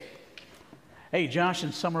Hey, Josh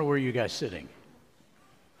and Summer, where are you guys sitting?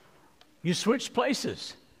 You switched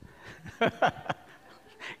places.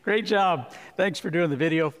 Great job. Thanks for doing the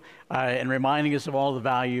video and reminding us of all the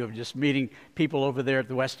value of just meeting people over there at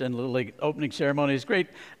the West End Little League opening ceremony. It's a great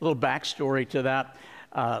little backstory to that.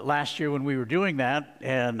 Last year when we were doing that,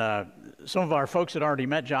 and some of our folks had already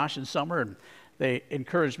met Josh and Summer, and they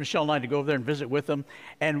encouraged Michelle and I to go over there and visit with them.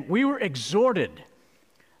 And we were exhorted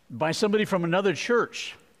by somebody from another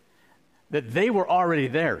church that they were already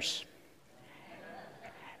theirs.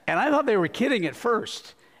 And I thought they were kidding at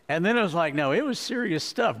first. And then I was like, no, it was serious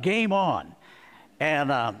stuff. Game on.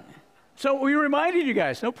 And so we reminded you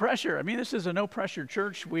guys, no pressure. I mean, this is a no-pressure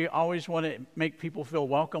church. We always want to make people feel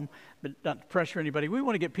welcome, but not pressure anybody. We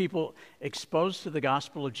want to get people exposed to the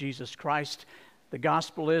gospel of Jesus Christ. The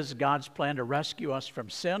gospel is God's plan to rescue us from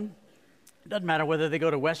sin. It doesn't matter whether they go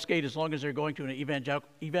to Westgate, as long as they're going to an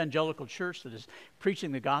evangelical church that is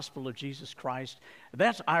preaching the gospel of Jesus Christ.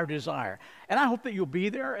 That's our desire. And I hope that you'll be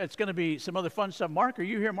there. It's going to be some other fun stuff. Mark, are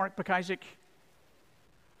you here, Mark Pekisik?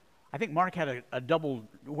 I think Mark had a double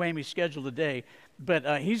whammy schedule today,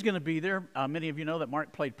 but he's going to be there. Many of you know that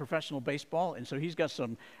Mark played professional baseball, and so he's got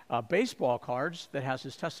some baseball cards that has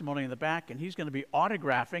his testimony in the back, and he's going to be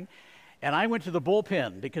autographing. And I went to the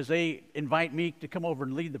bullpen because they invite me to come over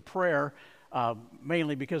and lead the prayer,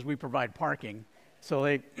 mainly because we provide parking. So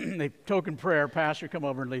they token prayer, pastor, come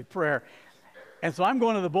over and lead prayer. And so I'm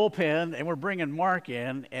going to the bullpen, and we're bringing Mark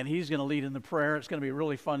in, and he's going to lead in the prayer. It's going to be a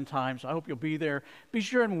really fun time, so I hope you'll be there. Be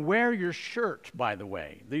sure and wear your shirt, by the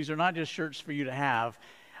way. These are not just shirts for you to have,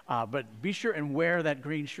 but be sure and wear that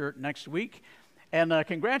green shirt next week. And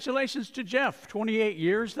congratulations to Jeff, 28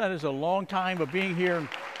 years. That is a long time of being here.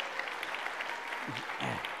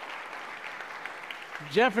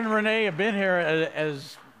 Jeff and Renee have been here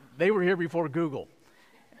as they were here before Google.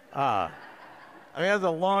 I mean, that's a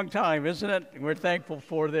long time, isn't it? We're thankful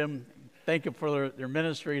for them. Thank you for their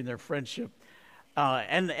ministry and their friendship.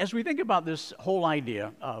 And as we think about this whole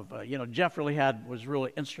idea of, Jeff was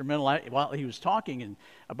really instrumental. While he was talking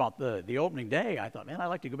about the opening day, I thought, man, I'd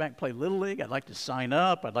like to go back and play Little League. I'd like to sign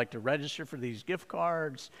up. I'd like to register for these gift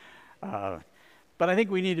cards. But I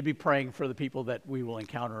think we need to be praying for the people that we will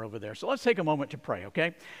encounter over there. So let's take a moment to pray,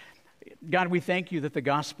 okay? God, we thank you that the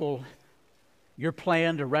gospel, your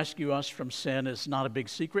plan to rescue us from sin, is not a big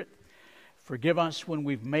secret. Forgive us when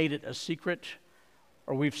we've made it a secret,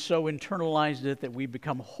 or we've so internalized it that we've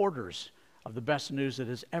become hoarders of the best news that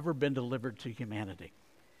has ever been delivered to humanity.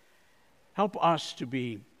 Help us to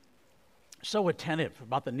be so attentive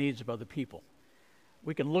about the needs of other people.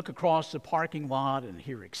 We can look across the parking lot and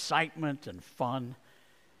hear excitement and fun.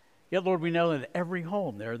 Yet, Lord, we know that in every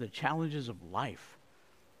home there are the challenges of life,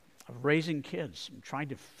 of raising kids and trying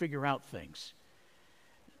to figure out things.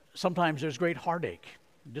 Sometimes there's great heartache,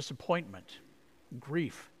 disappointment,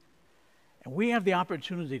 grief. And we have the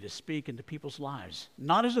opportunity to speak into people's lives,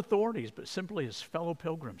 not as authorities, but simply as fellow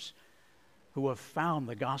pilgrims who have found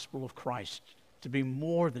the gospel of Christ to be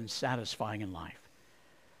more than satisfying in life.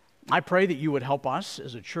 I pray that you would help us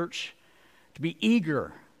as a church to be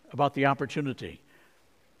eager about the opportunity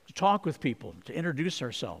to talk with people, to introduce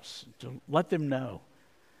ourselves, to let them know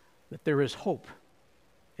that there is hope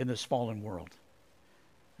in this fallen world.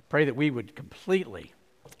 I pray that we would completely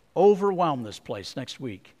overwhelm this place next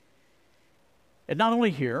week. And not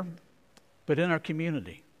only here, but in our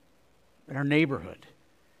community, in our neighborhood,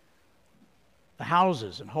 the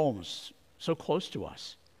houses and homes so close to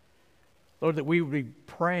us. Lord, that we would be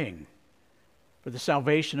praying for the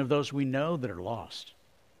salvation of those we know that are lost.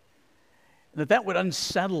 And that would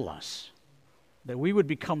unsettle us, that we would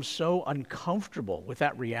become so uncomfortable with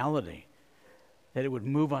that reality that it would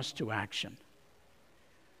move us to action.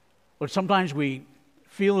 Lord, sometimes we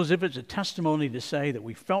feel as if it's a testimony to say that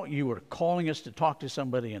we felt you were calling us to talk to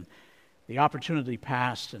somebody and the opportunity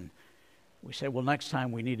passed, and we say, well, next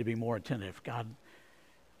time we need to be more attentive. God,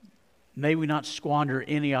 may we not squander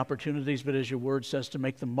any opportunities, but as your word says, to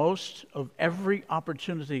make the most of every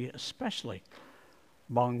opportunity, especially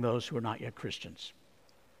among those who are not yet Christians.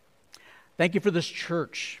 Thank you for this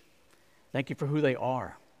church. Thank you for who they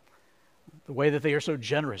are, the way that they are so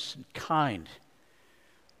generous and kind,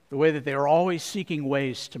 the way that they are always seeking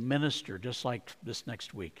ways to minister, just like this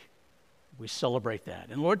next week. We celebrate that.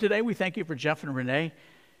 And Lord, today we thank you for Jeff and Renee,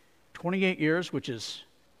 28 years, which is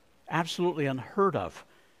absolutely unheard of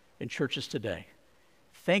in churches today.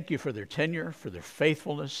 Thank you for their tenure, for their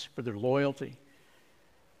faithfulness, for their loyalty,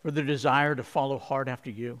 for their desire to follow hard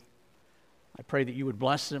after you. I pray that you would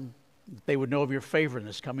bless them, that they would know of your favor in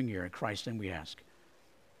this coming year. In Christ's name we ask.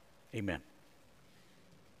 Amen.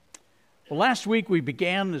 Well, last week we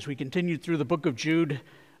began, as we continued through the book of Jude,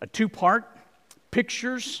 a two-part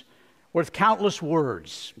pictures worth countless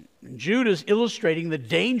words. Jude is illustrating the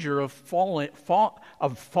danger of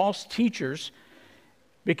false teachers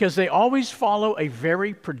because they always follow a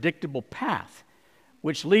very predictable path,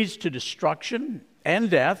 which leads to destruction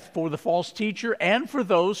and death for the false teacher and for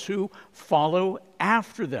those who follow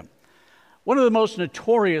after them. One of the most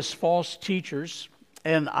notorious false teachers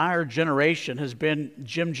in our generation has been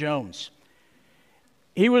Jim Jones.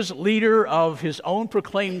 He was leader of his own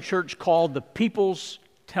proclaimed church called the People's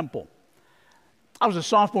Temple. I was a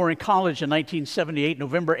sophomore in college in 1978,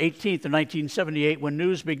 November 18th of 1978, when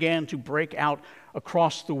news began to break out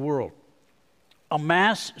across the world. A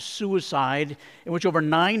mass suicide in which over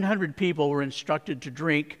 900 people were instructed to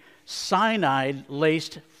drink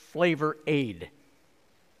cyanide-laced Flavor Aid.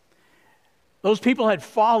 Those people had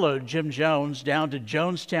followed Jim Jones down to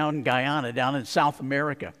Jonestown, Guyana, down in South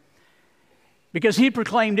America, because he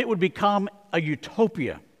proclaimed it would become a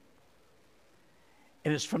utopia.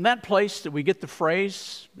 And it's from that place that we get the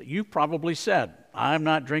phrase that you probably said, "I'm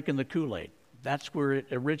not drinking the Kool-Aid." That's where it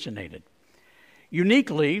originated.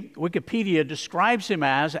 Uniquely, Wikipedia describes him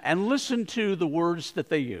as, and listen to the words that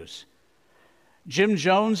they use. Jim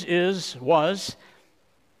Jones was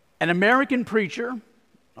an American preacher,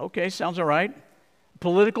 okay, sounds all right,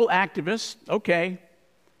 political activist, okay,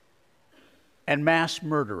 and mass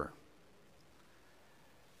murderer.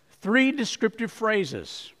 3 descriptive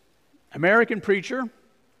phrases: American preacher,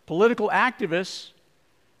 political activist,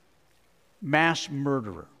 mass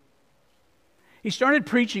murderer. He started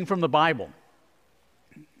preaching from the Bible.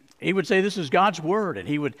 He would say this is God's word, and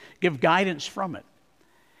he would give guidance from it.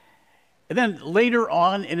 And then later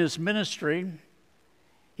on in his ministry,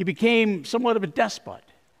 he became somewhat of a despot.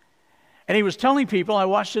 And he was telling people, I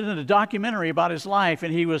watched it in a documentary about his life,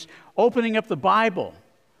 and he was opening up the Bible.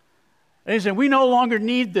 And he said, "We no longer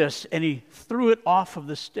need this." And he threw it off of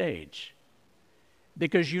the stage.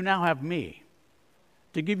 "Because you now have me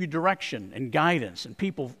to give you direction and guidance." And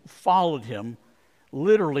people followed him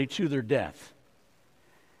literally to their death.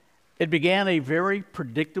 It began a very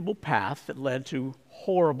predictable path that led to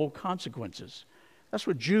horrible consequences. That's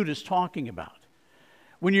what Jude is talking about.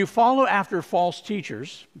 When you follow after false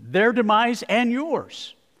teachers, their demise and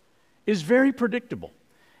yours is very predictable.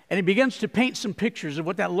 And he begins to paint some pictures of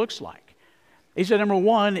what that looks like. He said, number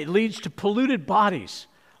 1, it leads to polluted bodies.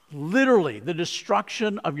 Literally, the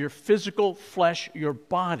destruction of your physical flesh, your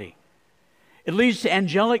body. It leads to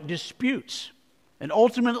angelic disputes. And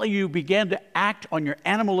ultimately, you begin to act on your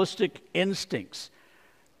animalistic instincts.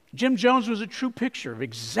 Jim Jones was a true picture of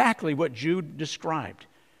exactly what Jude described.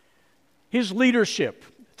 His leadership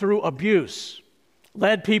through abuse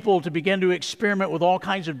led people to begin to experiment with all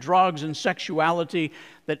kinds of drugs and sexuality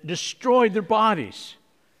that destroyed their bodies.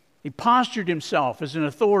 He postured himself as an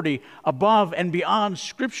authority above and beyond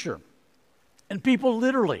Scripture. And people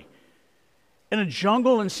literally, in a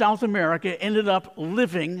jungle in South America, ended up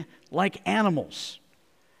living like animals.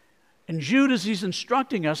 And Jude, as he's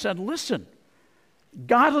instructing us, said, listen,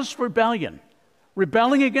 godless rebellion,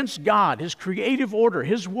 rebelling against God, His creative order,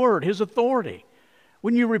 His word, His authority.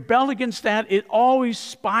 When you rebel against that, it always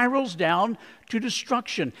spirals down to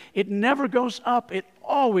destruction. It never goes up, it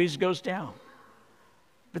always goes down.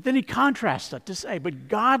 But then he contrasts that to say, but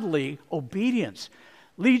godly obedience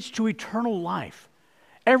leads to eternal life.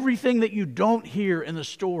 Everything that you don't hear in the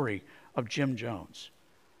story of Jim Jones.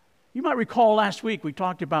 You might recall last week we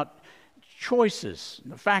talked about choices,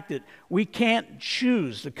 and the fact that we can't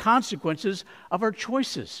choose the consequences of our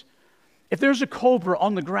choices. If there's a cobra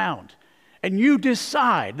on the ground, and you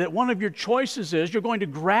decide that one of your choices is you're going to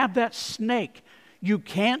grab that snake, you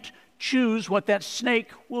can't choose what that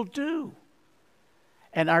snake will do.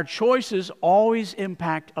 And our choices always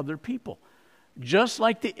impact other people. Just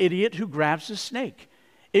like the idiot who grabs the snake.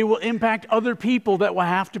 It will impact other people that will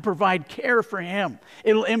have to provide care for him.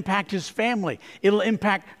 It'll impact his family. It'll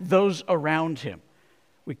impact those around him.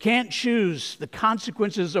 We can't choose the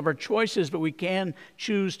consequences of our choices, but we can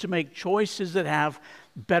choose to make choices that have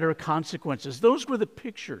better consequences. Those were the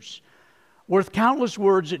pictures worth countless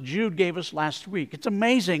words that Jude gave us last week. It's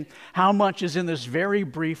amazing how much is in this very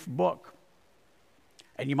brief book.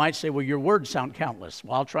 And you might say, well, your words sound countless.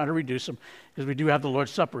 Well, I'll try to reduce them because we do have the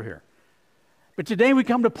Lord's Supper here. But today we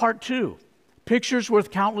come to part 2, pictures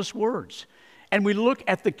worth countless words. And we look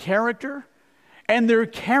at the character and their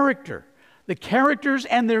character. The characters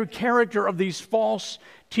and their character of these false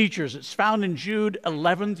teachers. It's found in Jude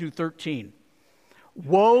 11 through 13.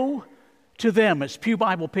 Woe to them. It's Pew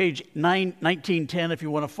Bible page 1910 if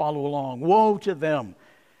you want to follow along. Woe to them.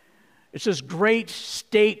 It's this great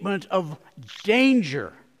statement of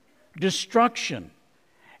danger, destruction,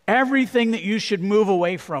 everything that you should move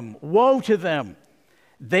away from. Woe to them.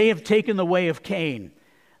 They have taken the way of Cain.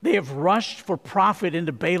 They have rushed for profit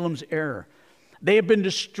into Balaam's error. They have been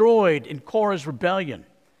destroyed in Korah's rebellion.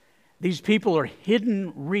 These people are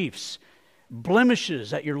hidden reefs,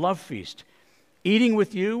 blemishes at your love feast, eating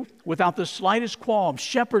with you without the slightest qualm,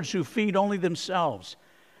 shepherds who feed only themselves.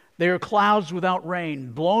 They are clouds without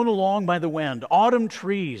rain, blown along by the wind, autumn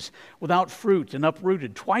trees without fruit and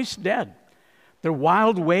uprooted, twice dead. They're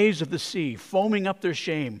wild waves of the sea, foaming up their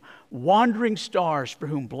shame, wandering stars for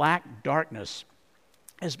whom black darkness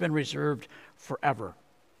has been reserved forever.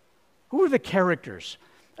 Who are the characters?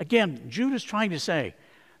 Again, Jude is trying to say,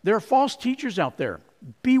 there are false teachers out there.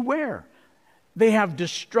 Beware. They have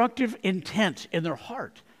destructive intent in their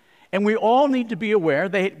heart. And we all need to be aware.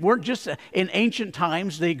 They weren't just in ancient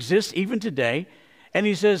times. They exist even today. And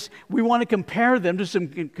he says we want to compare them to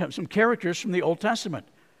some characters from the Old Testament.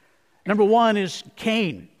 Number one is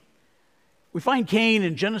Cain. We find Cain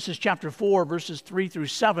in Genesis chapter 4, verses 3 through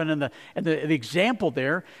 7. And the example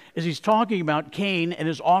there is he's talking about Cain and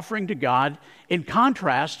his offering to God in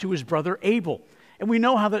contrast to his brother Abel. And we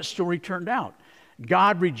know how that story turned out.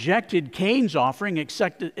 God rejected Cain's offering,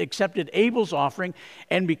 accepted Abel's offering,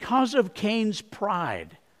 and because of Cain's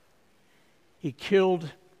pride, he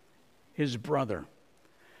killed his brother.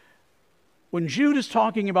 When Jude is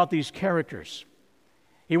talking about these characters,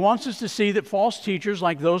 he wants us to see that false teachers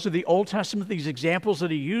like those of the Old Testament, these examples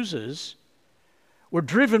that he uses, were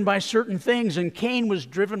driven by certain things, and Cain was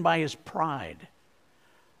driven by his pride.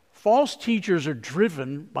 False teachers are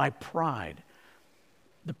driven by pride.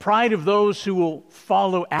 The pride of those who will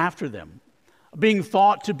follow after them, being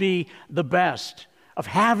thought to be the best, of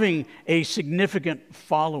having a significant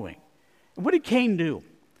following. And what did Cain do?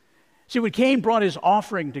 See, when Cain brought his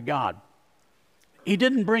offering to God, he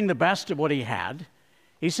didn't bring the best of what he had.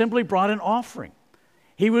 He simply brought an offering.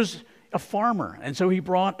 He was a farmer, and so he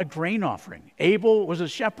brought a grain offering. Abel was a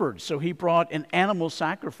shepherd, so he brought an animal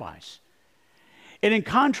sacrifice. And in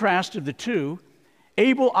contrast of the two,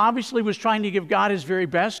 Abel obviously was trying to give God his very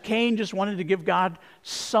best. Cain just wanted to give God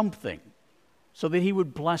something so that he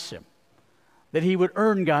would bless him, that he would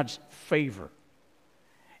earn God's favor.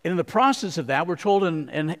 And in the process of that, we're told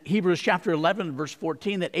in Hebrews chapter 11, verse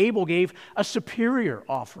 14, that Abel gave a superior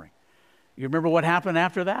offering. You remember what happened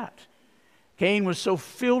after that? Cain was so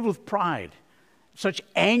filled with pride, such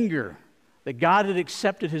anger, that God had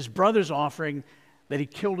accepted his brother's offering that he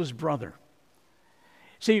killed his brother.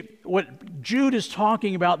 See, what Jude is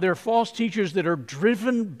talking about, they're false teachers that are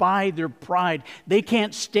driven by their pride. They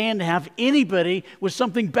can't stand to have anybody with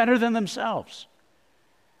something better than themselves.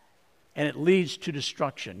 And it leads to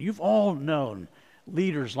destruction. You've all known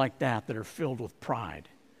leaders like that are filled with pride.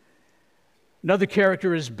 Another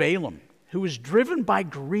character is Balaam, who is driven by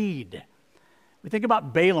greed. We think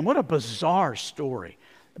about Balaam. What a bizarre story.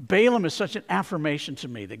 Balaam is such an affirmation to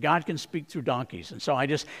me that God can speak through donkeys. And so I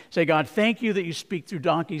just say, God, thank you that you speak through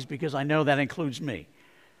donkeys because I know that includes me.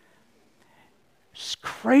 It's a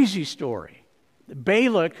crazy story.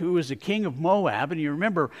 Balak, who was the king of Moab, and you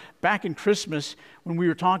remember back in Christmas when we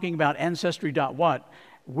were talking about Ancestry.what,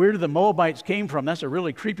 where the Moabites came from, that's a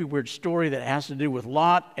really creepy, weird story that has to do with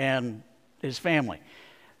Lot and his family.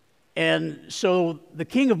 And so the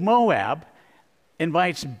king of Moab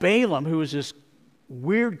invites Balaam, who is this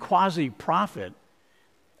weird quasi-prophet,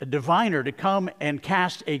 a diviner, to come and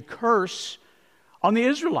cast a curse on the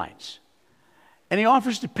Israelites. And he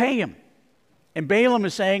offers to pay him. And Balaam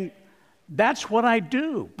is saying, that's what I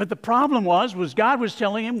do. But the problem was God was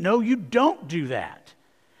telling him, no, you don't do that.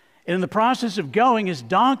 And in the process of going, his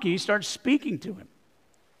donkey starts speaking to him.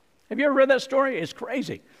 Have you ever read that story? It's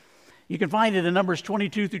crazy. You can find it in Numbers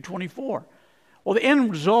 22 through 24. Well, the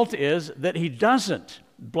end result is that he doesn't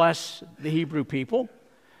bless the Hebrew people.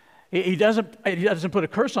 He doesn't put a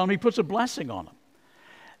curse on them, he puts a blessing on them.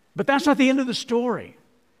 But that's not the end of the story.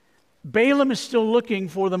 Balaam is still looking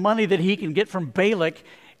for the money that he can get from Balak,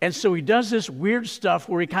 and so he does this weird stuff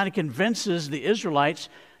where he kind of convinces the Israelites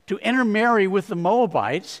to intermarry with the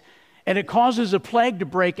Moabites, and it causes a plague to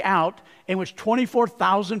break out in which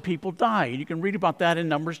 24,000 people die. And you can read about that in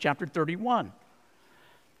Numbers chapter 31.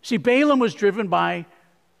 See, Balaam was driven by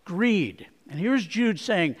greed. And here's Jude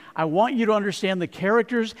saying, I want you to understand the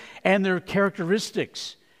characters and their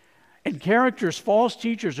characteristics. And characters, false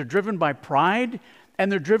teachers, are driven by pride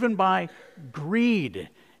and they're driven by greed.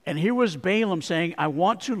 And here was Balaam saying, I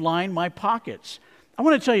want to line my pockets. I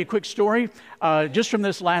want to tell you a quick story just from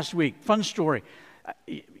this last week. Fun story.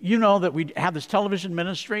 You know that we have this television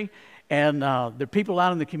ministry, and there are people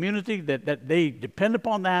out in the community that they depend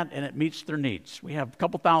upon that, and it meets their needs. We have a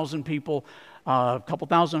couple thousand people, a couple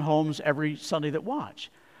thousand homes every Sunday that watch.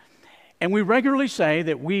 And we regularly say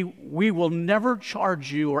that we will never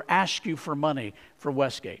charge you or ask you for money for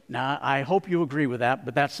Westgate. Now, I hope you agree with that,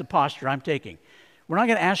 but that's the posture I'm taking. We're not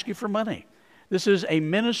going to ask you for money. This is a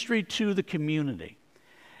ministry to the community.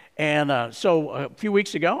 And so a few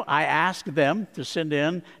weeks ago, I asked them to send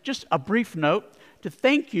in just a brief note to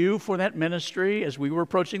thank you for that ministry as we were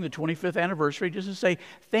approaching the 25th anniversary, just to say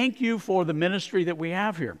thank you for the ministry that we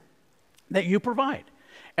have here, that you provide.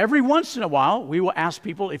 Every once in a while, we will ask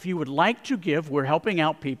people if you would like to give. We're helping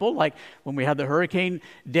out people, like when we had the hurricane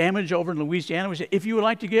damage over in Louisiana. We said, if you would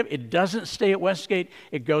like to give, it doesn't stay at Westgate.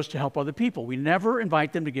 It goes to help other people. We never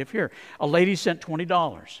invite them to give here. A lady sent $20,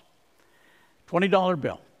 $20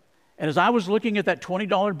 bill. And as I was looking at that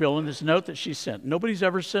 $20 bill and this note that she sent, nobody's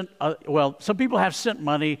ever sent, well, some people have sent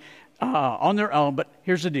money on their own, but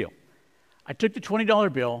here's the deal. I took the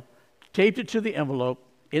 $20 bill, taped it to the envelope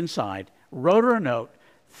inside, wrote her a note,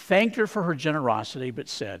 thanked her for her generosity, but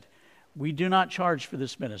said, we do not charge for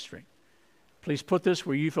this ministry. Please put this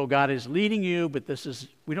where you feel God is leading you, but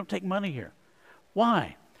we don't take money here.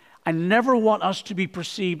 Why? I never want us to be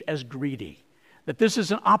perceived as greedy, that this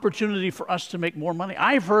is an opportunity for us to make more money.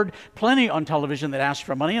 I've heard plenty on television that ask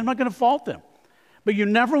for money, and I'm not going to fault them. But you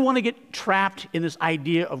never want to get trapped in this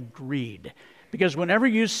idea of greed, because whenever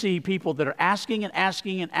you see people that are asking and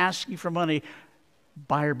asking and asking for money,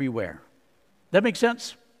 buyer beware. That make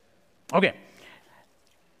sense? Okay.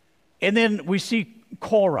 And then we see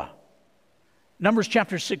Korah. Numbers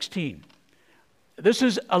chapter 16. This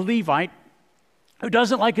is a Levite who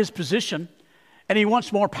doesn't like his position, and he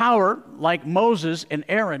wants more power like Moses and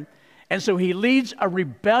Aaron. And so he leads a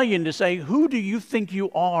rebellion to say, who do you think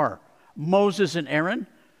you are, Moses and Aaron?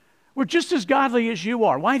 We're just as godly as you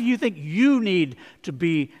are. Why do you think you need to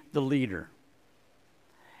be the leader?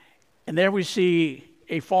 And there we see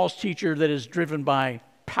a false teacher that is driven by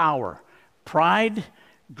power. Pride,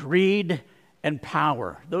 greed, and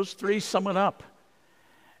power. Those three sum it up.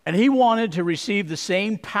 And he wanted to receive the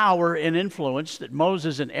same power and influence that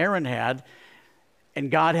Moses and Aaron had, and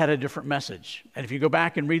God had a different message. And if you go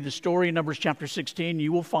back and read the story in Numbers chapter 16,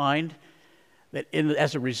 you will find that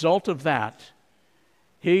as a result of that,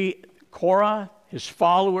 Korah, his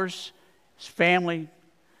followers, his family,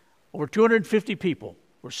 over 250 people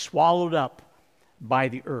were swallowed up by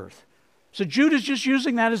the earth. So Jude is just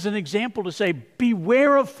using that as an example to say,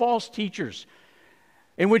 beware of false teachers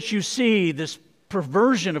in which you see this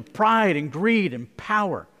perversion of pride and greed and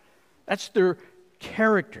power. That's their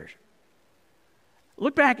character.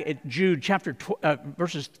 Look back at Jude chapter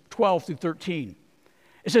verses 12 through 13.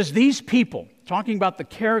 It says, these people, talking about the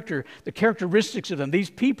characteristics of them, these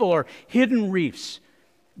people are hidden reefs,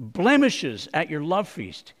 blemishes at your love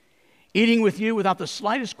feast, eating with you without the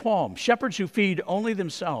slightest qualm, shepherds who feed only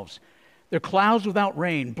themselves. They're clouds without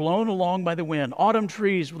rain, blown along by the wind, autumn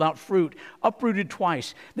trees without fruit, uprooted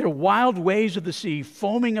twice. They're wild waves of the sea,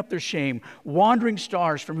 foaming up their shame, wandering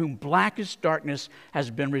stars from whom blackest darkness has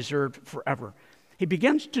been reserved forever. He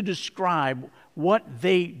begins to describe what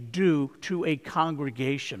they do to a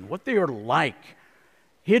congregation, what they are like,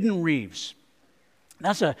 hidden reefs.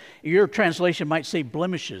 Your translation might say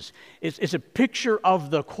blemishes. It's a picture of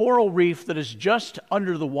the coral reef that is just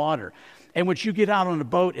under the water, in which you get out on a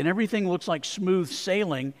boat and everything looks like smooth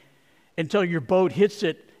sailing until your boat hits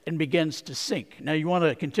it and begins to sink. Now, you want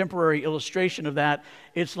a contemporary illustration of that?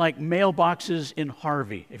 It's like mailboxes in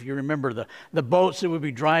Harvey. If you remember the boats that would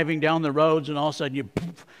be driving down the roads and all of a sudden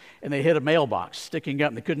and they hit a mailbox sticking up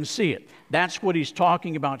and they couldn't see it. That's what he's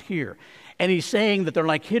talking about here. And he's saying that they're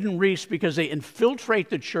like hidden reefs because they infiltrate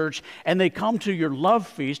the church and they come to your love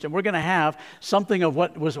feast. And we're going to have something of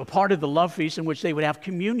what was a part of the love feast in which they would have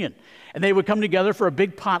communion. And they would come together for a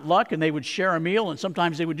big potluck and they would share a meal. And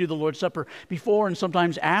sometimes they would do the Lord's Supper before and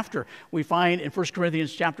sometimes after. We find in 1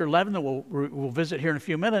 Corinthians chapter 11 that we'll visit here in a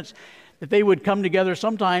few minutes, that they would come together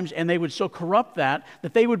sometimes and they would so corrupt that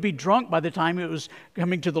they would be drunk by the time it was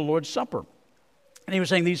coming to the Lord's Supper. And he was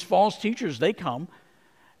saying these false teachers, they come,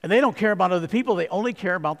 and they don't care about other people. They only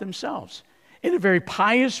care about themselves. In a very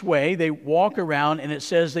pious way, they walk around, and it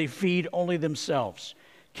says they feed only themselves,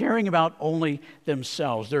 caring about only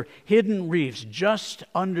themselves. They're hidden reefs just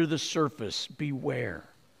under the surface. Beware.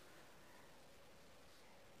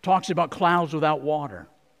 Talks about clouds without water.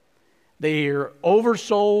 They are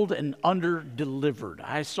oversold and under-delivered.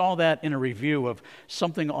 I saw that in a review of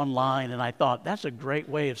something online, and I thought, that's a great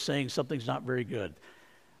way of saying something's not very good.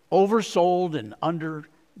 Oversold and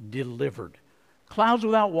under-delivered. Clouds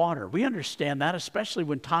without water. We understand that, especially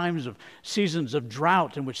when seasons of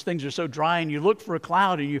drought in which things are so dry and you look for a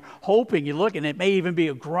cloud and you're hoping, you look, and it may even be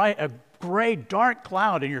a gray, dark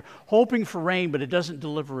cloud, and you're hoping for rain, but it doesn't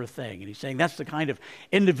deliver a thing. And he's saying that's the kind of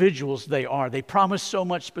individuals they are. They promise so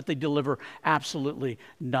much, but they deliver absolutely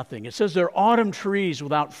nothing. It says they're autumn trees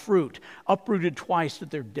without fruit, uprooted twice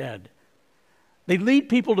that they're dead. They lead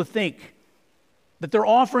people to think that they're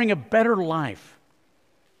offering a better life,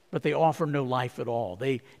 but they offer no life at all.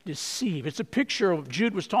 They deceive. It's a picture of what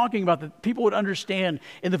Jude was talking about that people would understand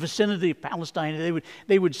in the vicinity of Palestine.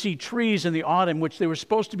 They would see trees in the autumn, which they were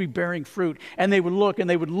supposed to be bearing fruit, and they would look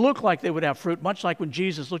like they would have fruit, much like when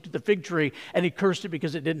Jesus looked at the fig tree and he cursed it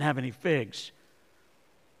because it didn't have any figs.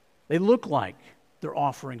 They look like they're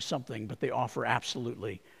offering something, but they offer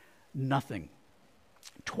absolutely nothing.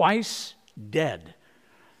 Twice dead.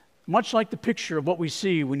 Much like the picture of what we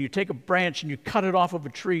see when you take a branch and you cut it off of a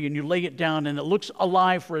tree and you lay it down and it looks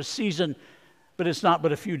alive for a season, but it's not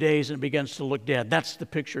but a few days and it begins to look dead. That's the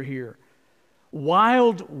picture here.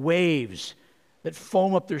 Wild waves that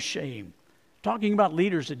foam up their shame. Talking about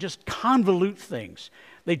leaders that just convolute things.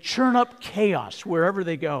 They churn up chaos wherever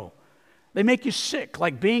they go. They make you sick,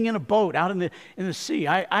 like being in a boat out in the sea.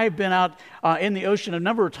 I've been out in the ocean a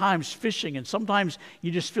number of times fishing, and sometimes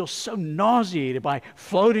you just feel so nauseated by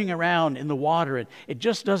floating around in the water. It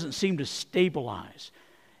just doesn't seem to stabilize.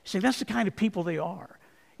 You see, that's the kind of people they are.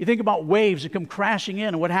 You think about waves that come crashing in,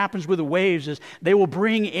 and what happens with the waves is they will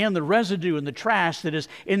bring in the residue and the trash that is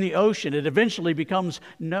in the ocean. It eventually becomes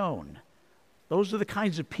known. Those are the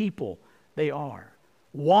kinds of people they are.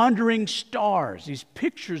 Wandering stars, these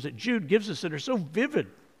pictures that Jude gives us that are so vivid.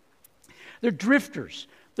 They're drifters.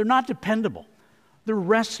 They're not dependable. They're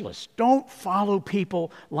restless. Don't follow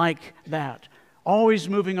people like that. Always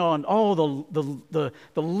moving on. Oh,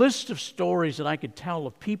 the list of stories that I could tell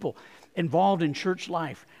of people involved in church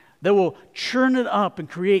life that will churn it up and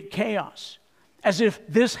create chaos. As if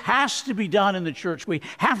this has to be done in the church. We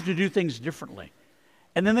have to do things differently.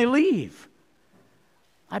 And then they leave.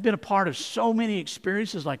 I've been a part of so many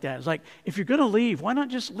experiences like that. It's like, if you're going to leave, why not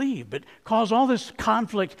just leave? But cause all this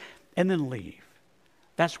conflict and then leave.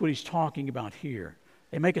 That's what he's talking about here.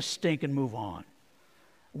 They make a stink and move on.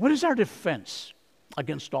 What is our defense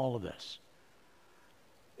against all of this?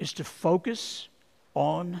 Is to focus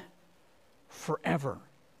on forever.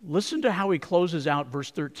 Listen to how he closes out verse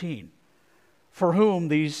 13. For whom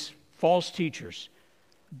these false teachers,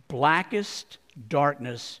 blackest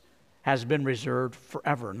darkness has been reserved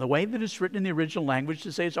forever. And the way that it's written in the original language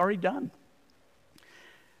to say it's already done.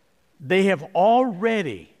 They have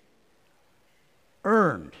already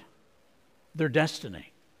earned their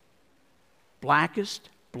destiny. Blackest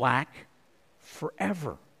black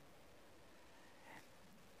forever.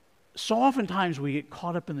 So oftentimes we get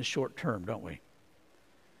caught up in the short term, don't we?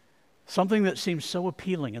 Something that seems so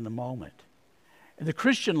appealing in the moment. And the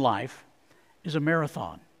Christian life is a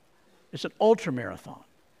marathon. It's an ultra marathon.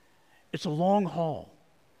 It's a long haul.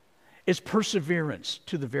 It's perseverance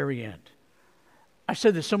to the very end. I've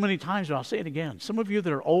said this so many times, but I'll say it again. Some of you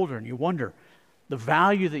that are older and you wonder the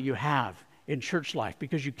value that you have in church life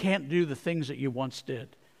because you can't do the things that you once did.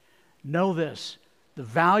 Know this, the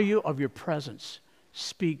value of your presence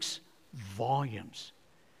speaks volumes.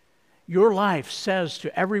 Your life says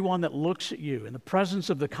to everyone that looks at you in the presence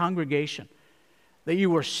of the congregation that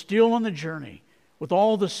you are still on the journey with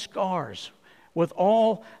all the scars, with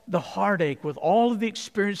all the heartache, with all of the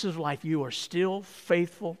experiences of life, you are still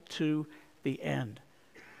faithful to the end.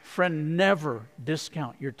 Friend, never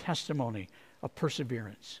discount your testimony of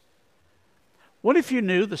perseverance. What if you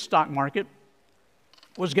knew the stock market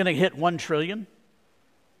was going to hit 1 trillion?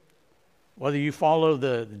 Whether you follow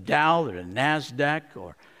the Dow or the NASDAQ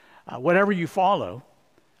or whatever you follow,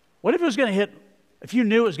 what if it was going to hit, if you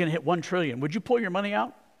knew it was going to hit 1 trillion, would you pull your money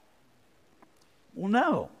out? Well,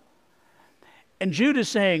 no. And Jude is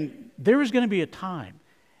saying there is going to be a time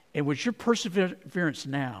in which your perseverance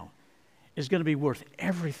now is going to be worth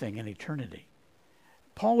everything in eternity.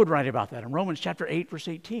 Paul would write about that in Romans chapter 8, verse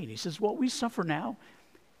 18. He says, what we suffer now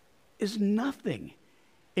is nothing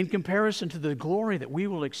in comparison to the glory that we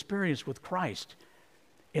will experience with Christ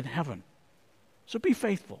in heaven. So be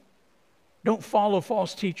faithful. Don't follow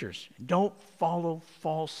false teachers. Don't follow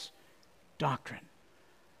false doctrine.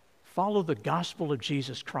 Follow the gospel of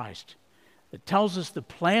Jesus Christ. That tells us the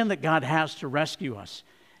plan that God has to rescue us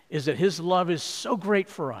is that his love is so great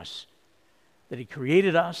for us that he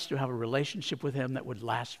created us to have a relationship with him that would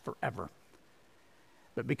last forever.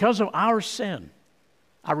 But because of our sin,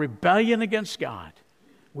 our rebellion against God,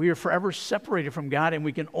 we are forever separated from God, and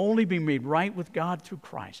we can only be made right with God through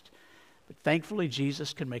Christ. But thankfully,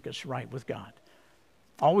 Jesus can make us right with God.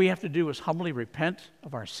 All we have to do is humbly repent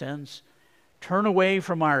of our sins, turn away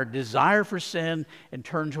from our desire for sin, and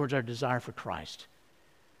turn towards our desire for Christ.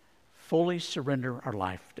 fully surrender our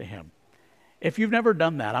life to Him. If you've never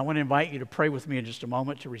done that, I want to invite you to pray with me in just a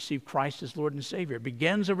moment to receive Christ as Lord and Savior. It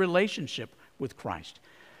begins a relationship with Christ.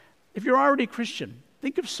 If you're already a Christian,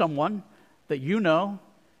 think of someone that you know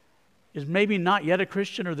is maybe not yet a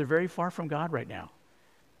Christian, or they're very far from God right now,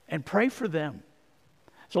 and pray for them.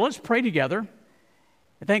 So let's pray together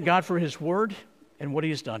and thank God for His Word and what He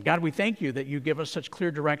has done. God, we thank You that You give us such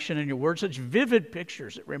clear direction in Your Word, such vivid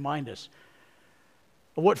pictures that remind us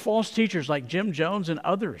of what false teachers like Jim Jones and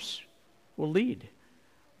others will lead.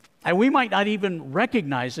 And we might not even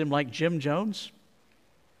recognize them, like Jim Jones,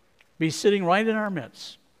 be sitting right in our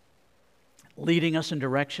midst, leading us in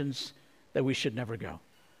directions that we should never go.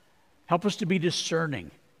 Help us to be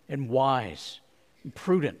discerning and wise and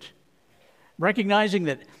prudent, recognizing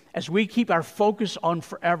that as we keep our focus on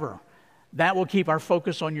forever, that will keep our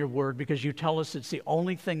focus on Your Word, because You tell us it's the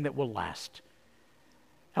only thing that will last.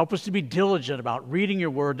 Help us to be diligent about reading Your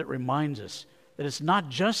Word that reminds us that it's not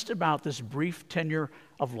just about this brief tenure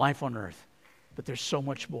of life on earth, but there's so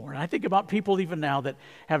much more. And I think about people even now that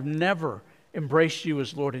have never embraced You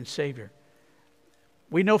as Lord and Savior.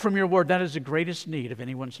 We know from Your Word that is the greatest need of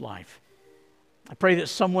anyone's life. I pray that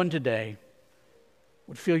someone today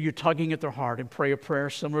would feel You tugging at their heart and pray a prayer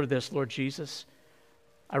similar to this. Lord Jesus,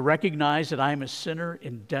 I recognize that I am a sinner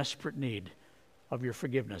in desperate need of Your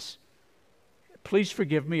forgiveness. Please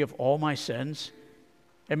forgive me of all my sins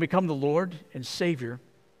and become the Lord and Savior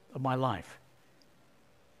of my life.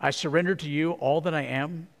 I surrender to You all that I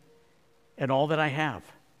am and all that I have,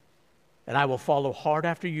 and I will follow hard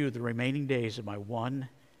after You the remaining days of my one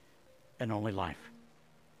and only life.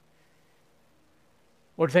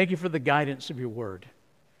 Lord, thank You for the guidance of Your Word.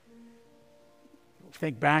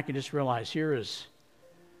 Think back and just realize here is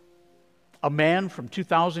a man from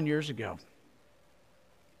 2,000 years ago,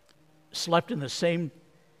 slept in the same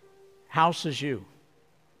house as you,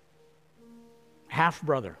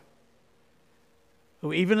 half-brother,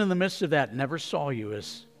 who even in the midst of that never saw You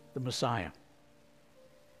as the Messiah.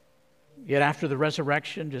 Yet after the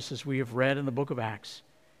resurrection, just as we have read in the book of Acts,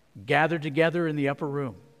 gathered together in the upper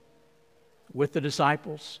room with the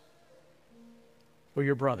disciples were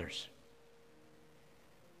Your brothers.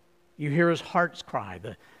 You hear His heart's cry,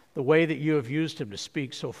 the way that You have used Him to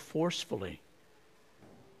speak so forcefully,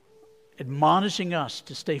 admonishing us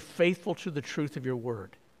to stay faithful to the truth of Your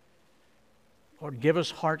Word. Lord, give us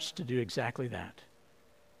hearts to do exactly that,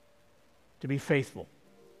 to be faithful,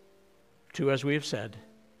 to, as we have said,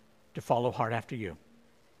 to follow hard after You.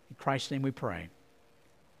 In Christ's name we pray.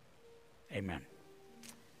 Amen.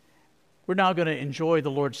 We're now going to enjoy the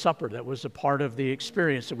Lord's Supper. That was a part of the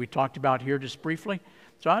experience that we talked about here just briefly.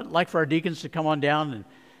 So I'd like for our deacons to come on down and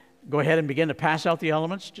go ahead and begin to pass out the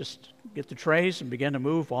elements. Just get the trays and begin to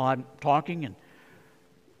move while I'm talking. And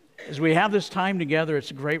as we have this time together,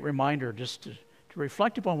 it's a great reminder just to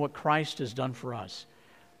reflect upon what Christ has done for us.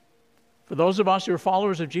 For those of us who are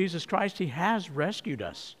followers of Jesus Christ, He has rescued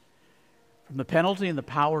us from the penalty and the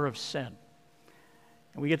power of sin.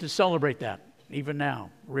 And we get to celebrate that even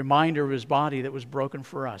now. A reminder of His body that was broken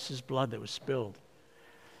for us, His blood that was spilled.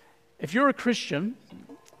 If you're a Christian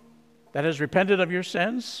that has repented of your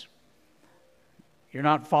sins, you're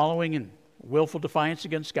not following in willful defiance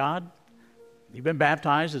against God, you've been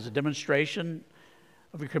baptized as a demonstration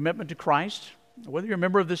of your commitment to Christ, whether you're a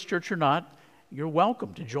member of this church or not, you're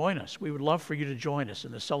welcome to join us. We would love for you to join us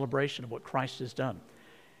in the celebration of what Christ has done.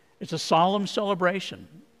 It's a solemn celebration.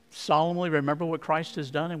 Solemnly remember what Christ has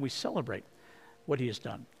done, and we celebrate what He has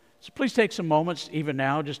done. So please take some moments, even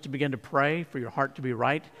now, just to begin to pray for your heart to be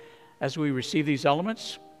right as we receive these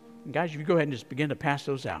elements. And guys, you go ahead and just begin to pass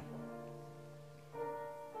those out.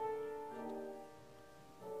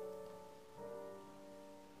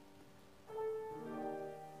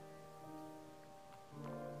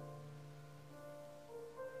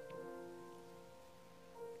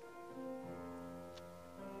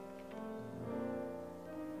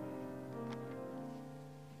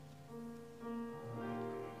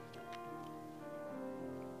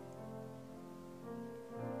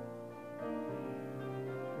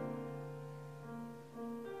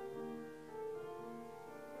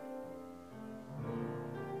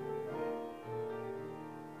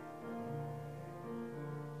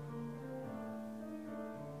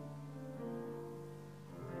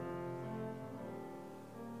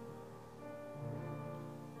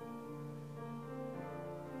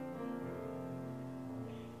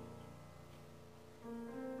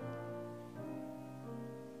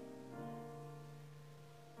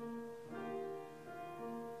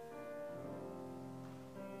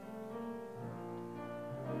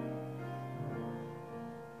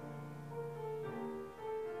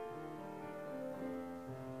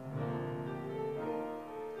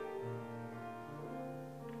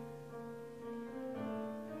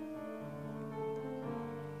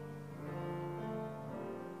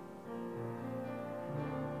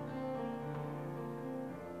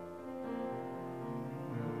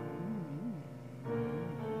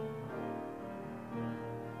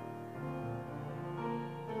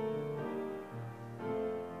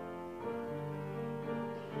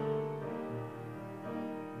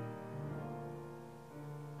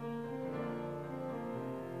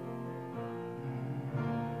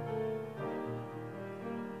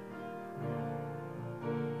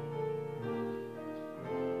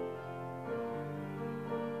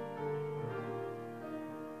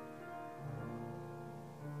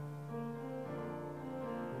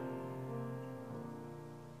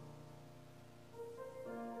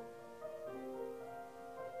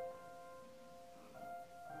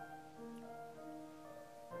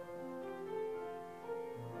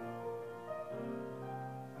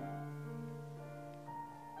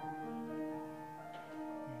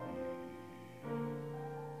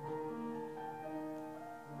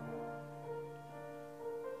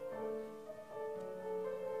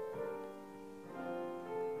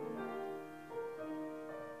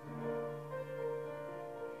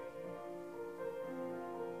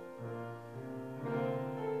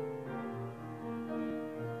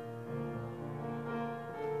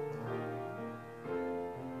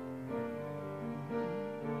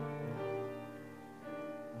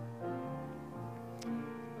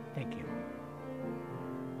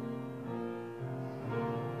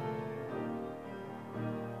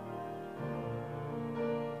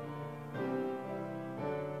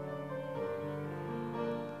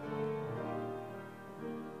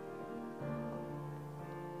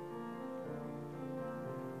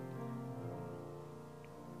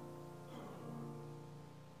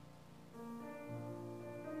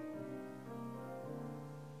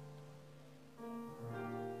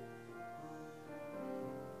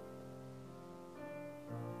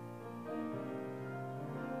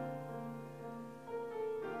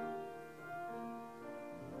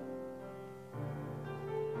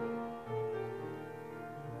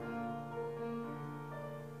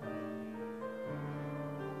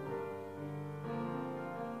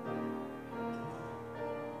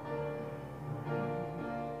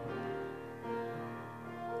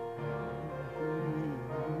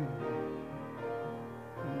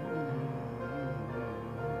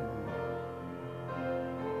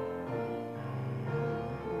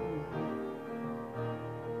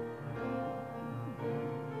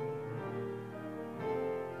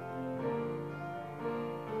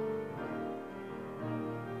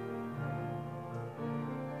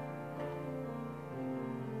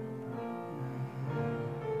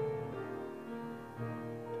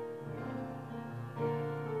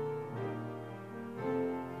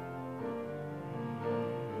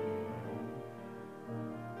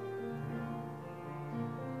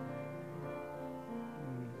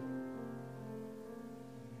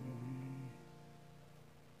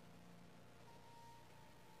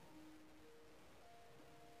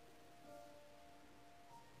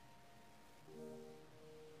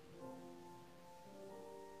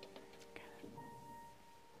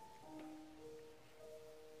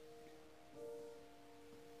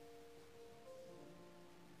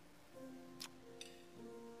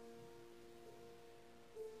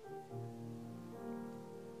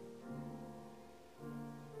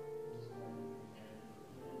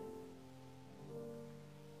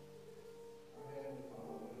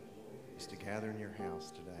 privileged to gather in your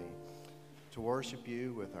house today to worship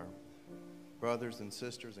you with our brothers and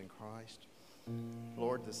sisters in Christ.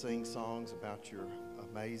 Lord, to sing songs about your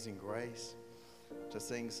amazing grace, to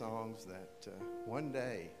sing songs that one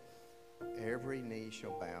day every knee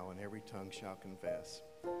shall bow and every tongue shall confess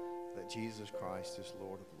that Jesus Christ is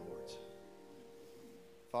Lord of Lords.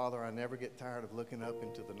 Father, I never get tired of looking up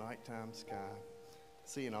into the nighttime sky,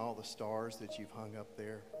 seeing all the stars that you've hung up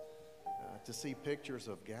there, to see pictures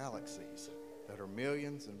of galaxies that are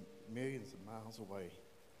millions and millions of miles away,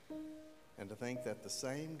 and to think that the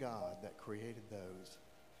same God that created those,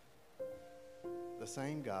 the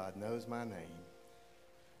same God knows my name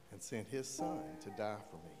and sent his Son to die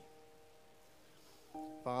for me.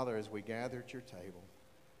 Father, as we gather at your table,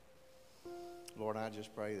 Lord, I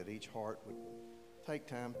just pray that each heart would take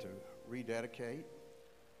time to rededicate,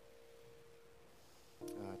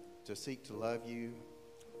 to seek to love you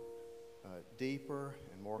deeper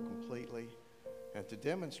and more completely, and to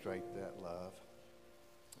demonstrate that love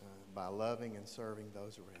by loving and serving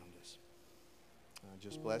those around us.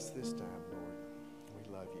 Just bless this time, Lord. We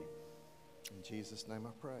love you. In Jesus' name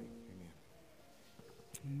I pray. Amen.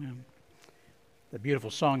 Amen. The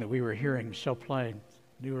beautiful song that we were hearing, Michelle played,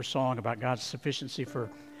 newer song about God's sufficiency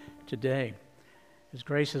for today. His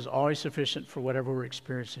grace is always sufficient for whatever we're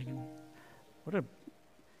experiencing. And what a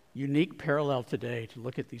unique parallel today to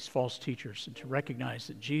look at these false teachers and to recognize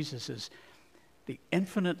that Jesus is the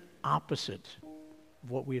infinite opposite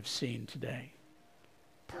of what we have seen today.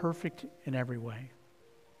 Perfect in every way.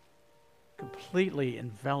 Completely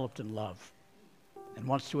enveloped in love and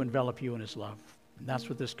wants to envelop you in his love. And that's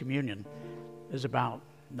what this communion is about.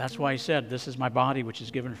 And that's why he said, "This is my body which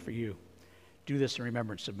is given for you. Do this in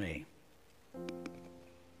remembrance of me."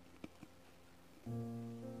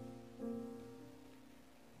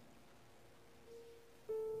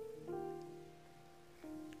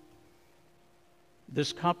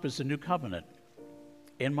 This cup is the new covenant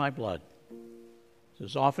in my blood. So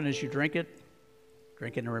as often as you drink it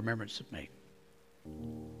in remembrance of me.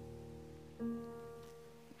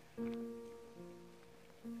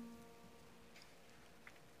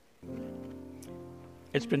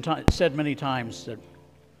 It's been said many times that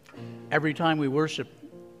every time we worship,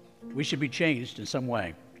 we should be changed in some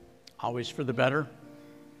way. Always for the better,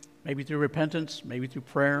 maybe through repentance, maybe through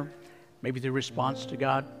prayer, maybe through response to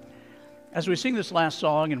God. As we sing this last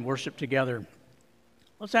song and worship together,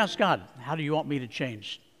 let's ask God, how do you want me to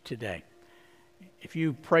change today? If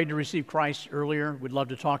you prayed to receive Christ earlier, we'd love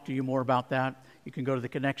to talk to you more about that. You can go to the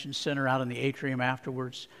Connection Center out in the atrium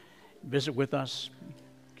afterwards, visit with us.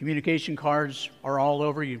 Communication cards are all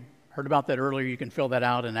over. You heard about that earlier. You can fill that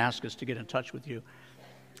out and ask us to get in touch with you.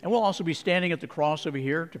 And we'll also be standing at the cross over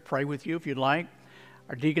here to pray with you if you'd like.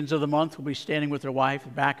 Our deacons of the month will be standing with their wife at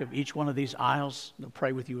the back of each one of these aisles. They'll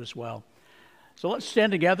pray with you as well. So let's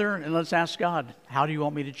stand together and let's ask God, how do you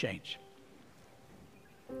want me to change?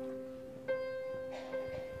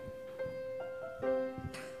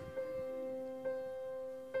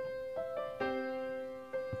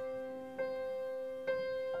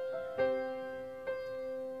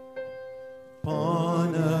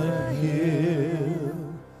 Upon a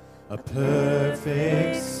hill, a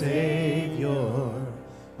perfect Savior,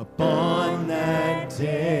 upon that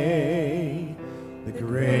day, the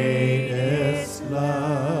greatest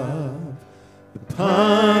love, the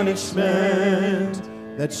punishment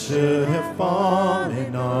that should have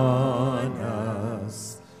fallen on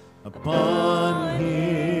us, upon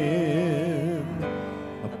him,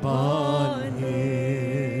 upon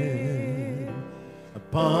him,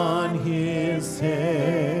 upon his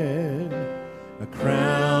head, a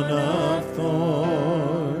crown of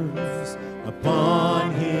thorns,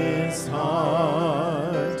 upon his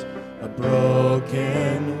heart, a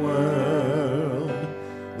broken world,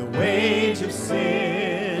 the wage of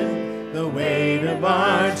sin, the weight of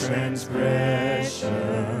our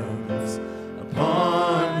transgressions,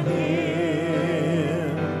 upon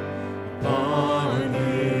him, upon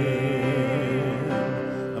him,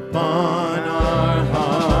 upon our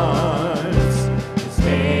hearts, his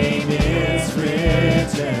name is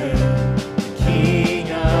written,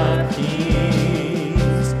 King of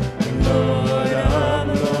kings, and Lord of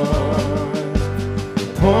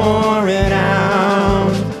lords. Pour it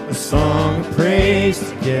out, a song of praise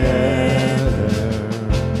together,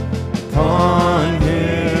 upon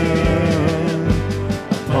him,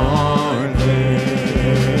 upon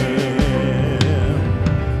him.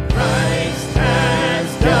 Christ has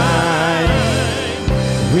died,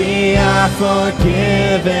 we are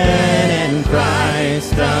forgiven, and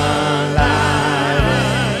Christ alive.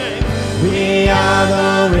 We are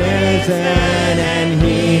the risen, and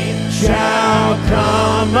he shall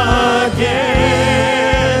come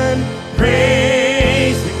again.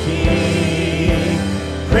 Praise the King,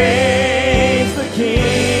 praise the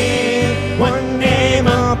King. One name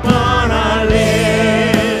upon our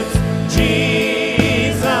lips,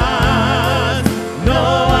 Jesus. No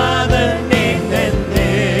other name than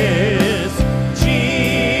this,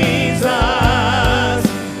 Jesus.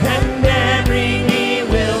 And every knee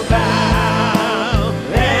will bow,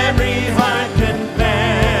 every heart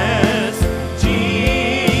confess,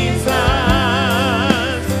 Jesus,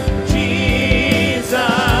 Jesus.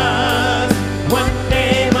 One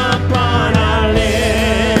name upon our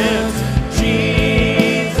lips,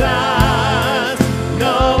 Jesus.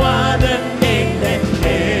 No other name than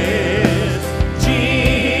this,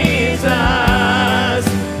 Jesus.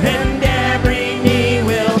 And every knee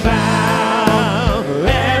will bow,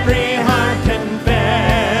 every heart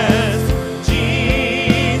confess,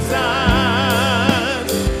 Jesus,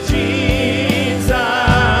 Jesus.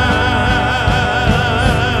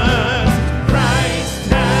 Christ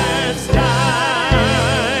has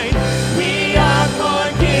died, we are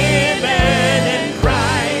forgiven in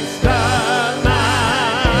Christ alive.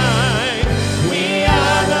 We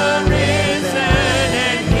are the risen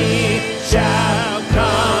and He shall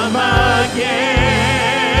come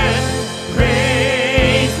again.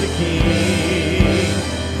 Praise the King,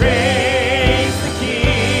 praise the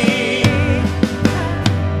King. Christ has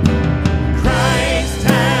died,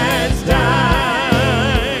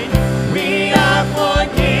 we are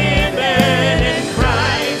forgiven in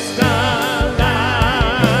Christ alive.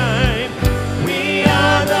 We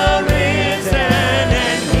are the risen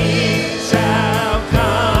and He shall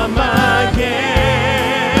come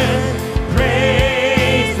again.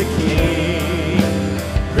 Praise the King,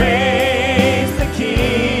 praise the King.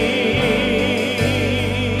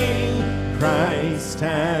 Christ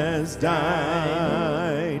has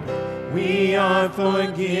died, we are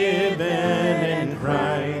forgiven in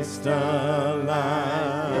Christ alive.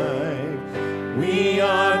 We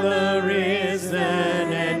are the risen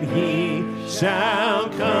and He shall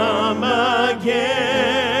come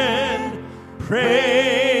again.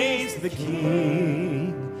 Praise the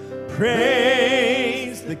King,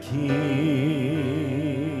 praise the King.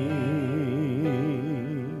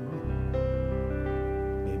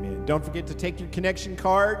 Amen. Don't forget to take your connection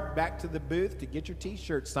card back to the booth to get your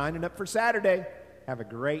t-shirt signing up for Saturday. Have a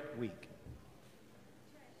great week.